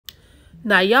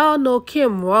Now, y'all know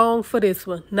Kim wrong for this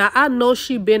one. Now, I know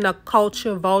she been a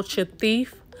culture vulture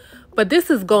thief, but this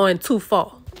is going too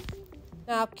far.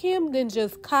 Now, Kim then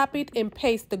just copied and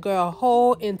pasted the girl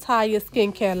whole entire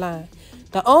skincare line.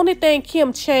 The only thing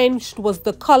Kim changed was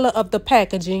the color of the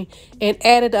packaging and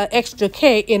added an extra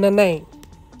K in the name.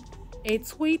 A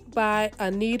tweet by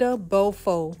Anita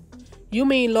Bofo. You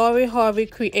mean Lori Harvey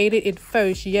created it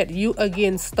first, yet you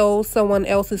again stole someone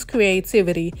else's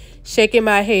creativity? Shaking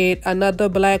my head, another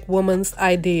black woman's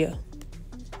idea.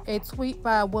 A tweet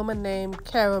by a woman named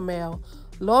Caramel.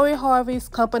 Lori Harvey's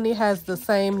company has the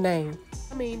same name.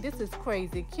 I mean, this is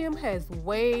crazy. Kim has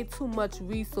way too much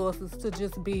resources to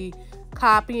just be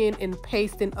copying and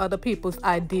pasting other people's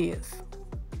ideas.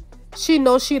 She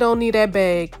knows she don't need that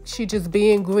bag. She just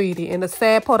being greedy. And the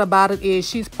sad part about it is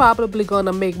she's probably going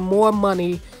to make more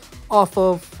money off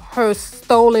of her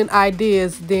stolen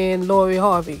ideas than Lori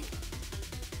Harvey.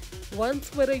 One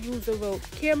Twitter user wrote,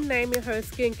 Kim naming her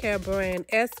skincare brand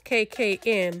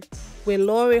SKKN when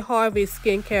Lori Harvey's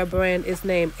skincare brand is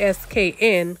named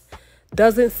SKN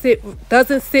doesn't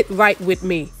sit right with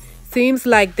me. Seems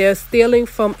like they're stealing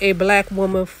from a black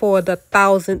woman for the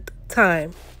 1,000th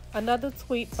time. Another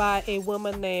tweet by a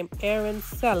woman named Erin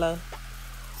Seller.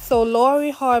 So Lori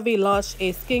Harvey launched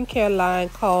a skincare line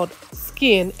called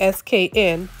Skin,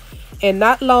 SKN, and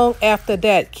not long after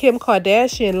that, Kim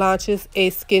Kardashian launches a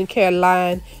skincare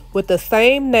line with the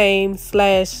same name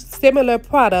 / similar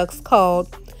products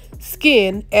called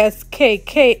Skin,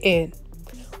 SKKN.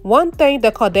 One thing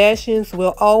the Kardashians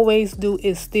will always do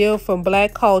is steal from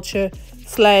black culture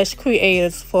 /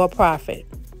 creators for profit.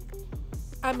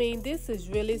 I mean, this is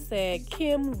really sad.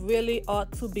 Kim really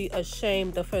ought to be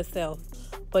ashamed of herself.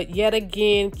 But yet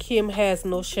again, Kim has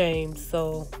no shame.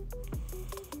 So,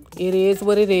 it is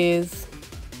what it is.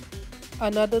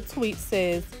 Another tweet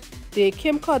says, did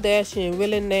Kim Kardashian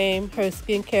really name her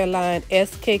skincare line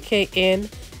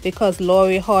SKKN because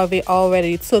Lori Harvey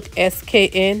already took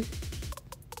SKN?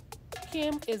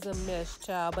 Kim is a mess,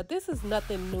 child. But this is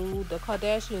nothing new. The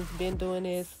Kardashians been doing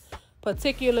this.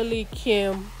 Particularly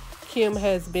Kim. Kim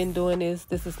has been doing this.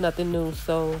 This is nothing new.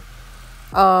 So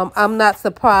I'm not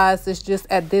surprised. It's just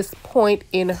at this point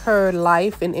in her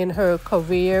life and in her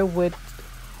career with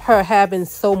her having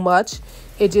so much,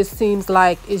 it just seems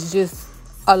like it's just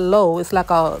a low. It's like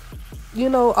a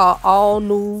all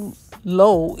new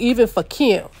low, even for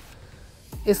Kim.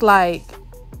 It's like,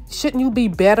 shouldn't you be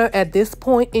better at this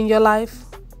point in your life?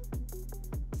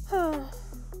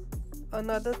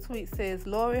 Another tweet says,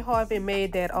 Lori Harvey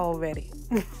made that already.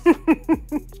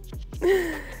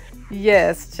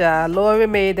 Yes, child. Lori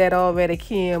made that already,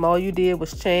 Kim. All you did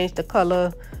was change the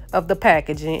color of the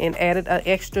packaging and added an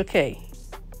extra K.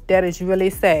 That is really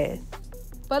sad.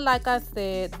 But like I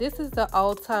said, this is the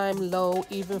all-time low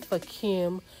even for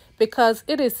Kim because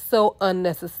it is so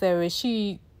unnecessary.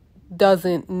 She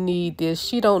doesn't need this.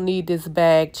 She don't need this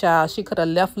bag, child. She could have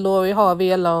left Lori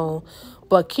Harvey alone.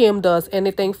 But Kim does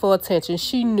anything for attention.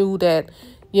 She knew that,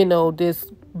 this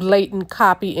blatant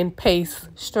copy and paste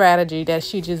strategy that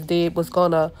she just did was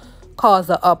going to cause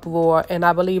an uproar. And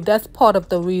I believe that's part of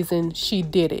the reason she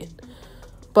did it.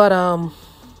 But,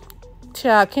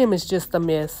 child, Kim is just a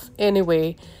mess.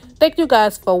 Anyway, thank you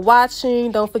guys for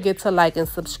watching. Don't forget to like and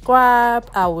subscribe.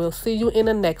 I will see you in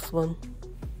the next one.